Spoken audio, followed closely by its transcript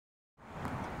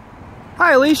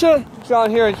Hi Alicia,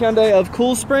 John here at Hyundai of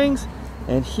Cool Springs,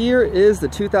 and here is the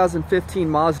 2015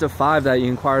 Mazda 5 that you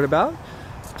inquired about.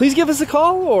 Please give us a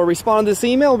call or respond to this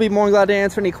email. We'll be more than glad to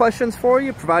answer any questions for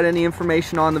you, provide any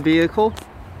information on the vehicle.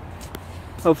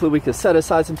 Hopefully we can set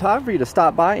aside some time for you to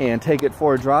stop by and take it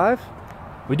for a drive.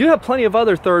 We do have plenty of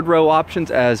other third row options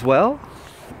as well.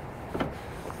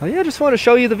 Yeah, just want to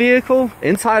show you the vehicle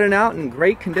inside and out in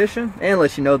great condition and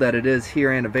let you know that it is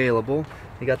here and available.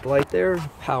 You got the light there,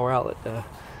 power outlet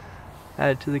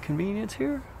added to the convenience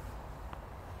here.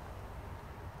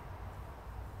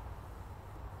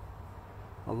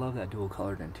 I love that dual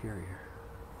colored interior.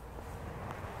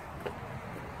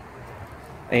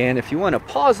 And if you want to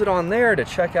pause it on there to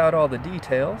check out all the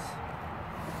details,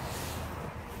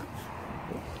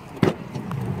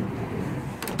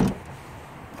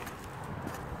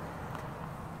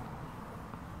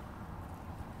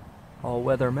 all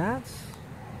weather mats.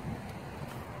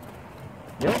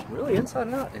 Yep, really inside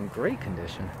and out in great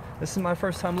condition. This is my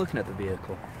first time looking at the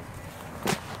vehicle.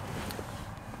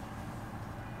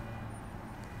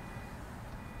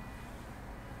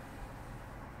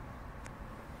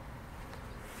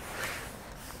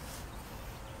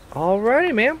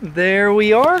 Alrighty, ma'am. There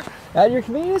we are. At your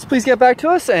convenience, please get back to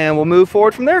us and we'll move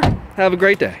forward from there. Have a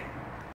great day.